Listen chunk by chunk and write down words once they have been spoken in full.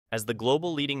As the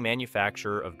global leading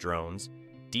manufacturer of drones,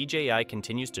 DJI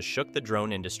continues to shook the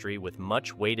drone industry with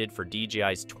much waited for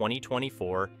DJI's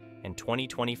 2024 and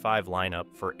 2025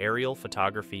 lineup for aerial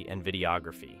photography and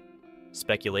videography.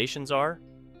 Speculations are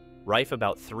rife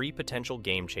about 3 potential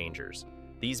game changers.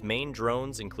 These main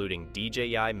drones including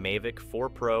DJI Mavic 4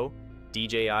 Pro,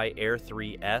 DJI Air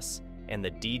 3S, and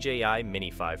the DJI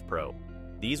Mini 5 Pro.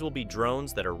 These will be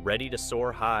drones that are ready to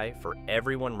soar high for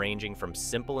everyone ranging from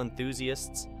simple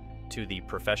enthusiasts to the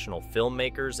professional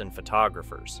filmmakers and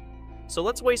photographers. So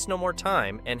let's waste no more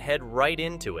time and head right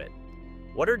into it.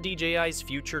 What are DJI's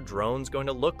future drones going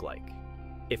to look like?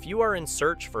 If you are in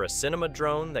search for a cinema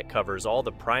drone that covers all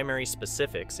the primary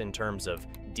specifics in terms of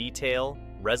detail,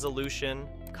 resolution,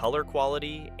 color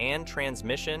quality, and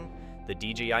transmission, the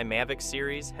DJI Mavic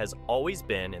series has always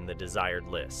been in the desired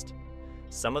list.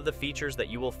 Some of the features that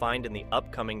you will find in the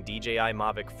upcoming DJI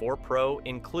Mavic 4 Pro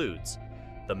includes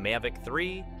the Mavic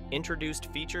 3 introduced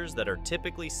features that are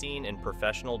typically seen in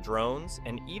professional drones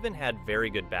and even had very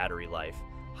good battery life,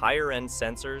 higher-end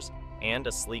sensors, and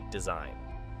a sleek design.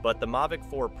 But the Mavic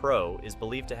 4 Pro is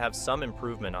believed to have some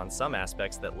improvement on some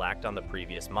aspects that lacked on the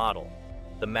previous model.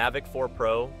 The Mavic 4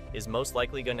 Pro is most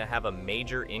likely going to have a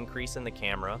major increase in the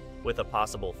camera with a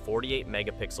possible 48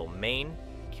 megapixel main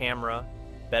camera,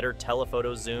 better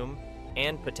telephoto zoom,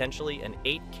 and potentially an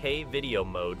 8K video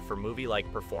mode for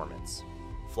movie-like performance.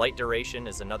 Flight duration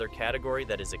is another category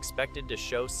that is expected to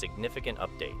show significant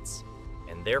updates,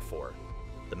 and therefore,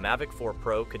 the Mavic 4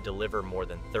 Pro could deliver more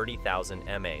than 30,000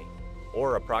 mAh,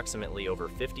 or approximately over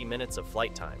 50 minutes of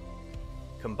flight time.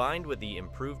 Combined with the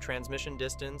improved transmission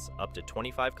distance, up to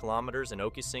 25 kilometers in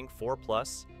OcuSync 4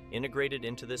 Plus, integrated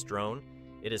into this drone,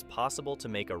 it is possible to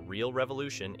make a real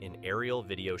revolution in aerial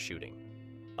video shooting.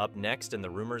 Up next in the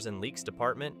rumors and leaks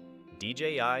department,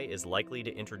 DJI is likely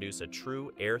to introduce a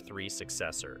true Air 3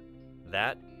 successor.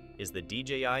 That is the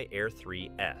DJI Air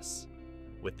 3S.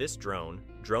 With this drone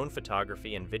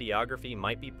photography and videography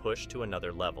might be pushed to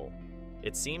another level.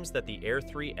 It seems that the Air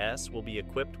 3S will be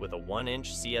equipped with a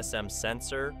 1-inch CSM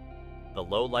sensor. The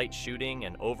low light shooting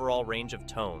and overall range of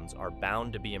tones are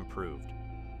bound to be improved.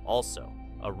 Also,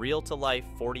 a real-to-life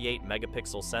 48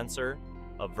 megapixel sensor,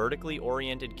 a vertically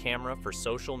oriented camera for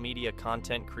social media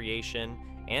content creation,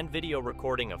 and video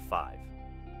recording of 5.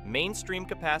 Mainstream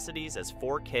capacities as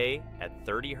 4K at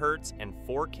 30 Hz and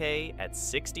 4K at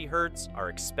 60 Hz are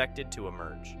expected to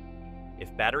emerge.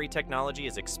 If battery technology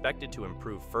is expected to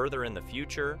improve further in the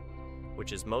future,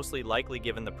 which is mostly likely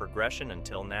given the progression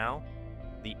until now,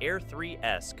 the Air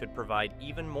 3S could provide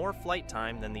even more flight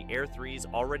time than the Air 3's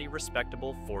already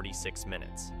respectable 46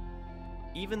 minutes.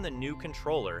 Even the new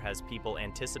controller has people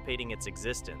anticipating its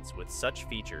existence with such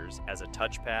features as a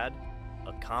touchpad,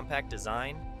 a compact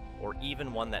design, or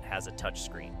even one that has a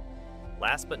touchscreen.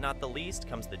 Last but not the least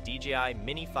comes the DJI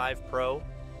Mini 5 Pro,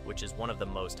 which is one of the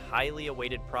most highly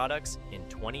awaited products in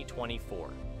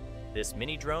 2024. This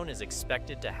mini drone is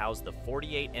expected to house the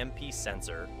 48MP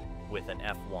sensor with an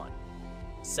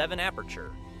f1.7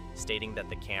 aperture, stating that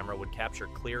the camera would capture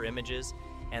clear images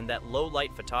and that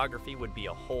low-light photography would be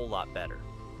a whole lot better.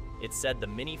 It said the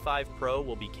Mini 5 Pro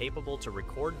will be capable to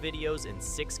record videos in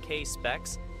 6K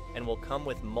specs and will come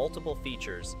with multiple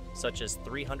features such as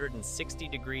 360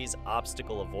 degrees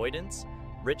obstacle avoidance,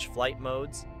 rich flight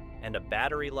modes, and a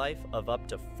battery life of up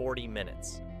to 40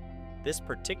 minutes. This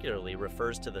particularly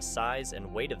refers to the size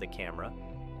and weight of the camera,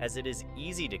 as it is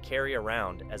easy to carry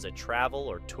around as a travel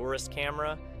or tourist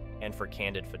camera and for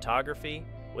candid photography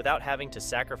without having to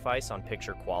sacrifice on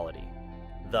picture quality.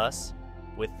 Thus,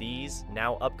 with these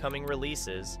now upcoming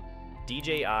releases,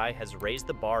 DJI has raised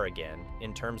the bar again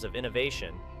in terms of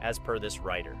innovation as per this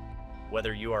writer.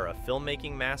 Whether you are a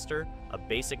filmmaking master, a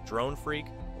basic drone freak,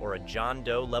 or a John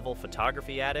Doe level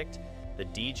photography addict, the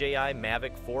DJI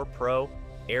Mavic 4 Pro,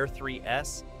 Air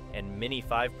 3S, and Mini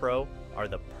 5 Pro are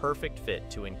the perfect fit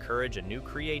to encourage a new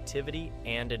creativity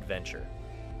and adventure.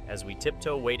 As we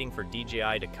tiptoe waiting for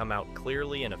DJI to come out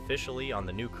clearly and officially on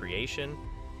the new creation,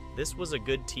 this was a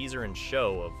good teaser and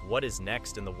show of what is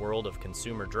next in the world of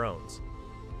consumer drones.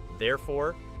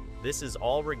 Therefore, this is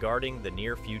all regarding the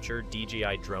near future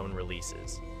DJI drone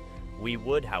releases. We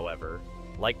would, however,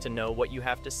 like to know what you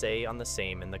have to say on the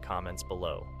same in the comments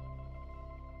below.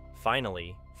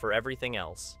 Finally, for everything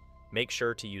else, make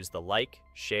sure to use the like,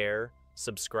 share,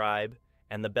 subscribe,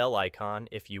 and the bell icon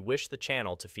if you wish the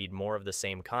channel to feed more of the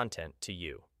same content to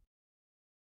you.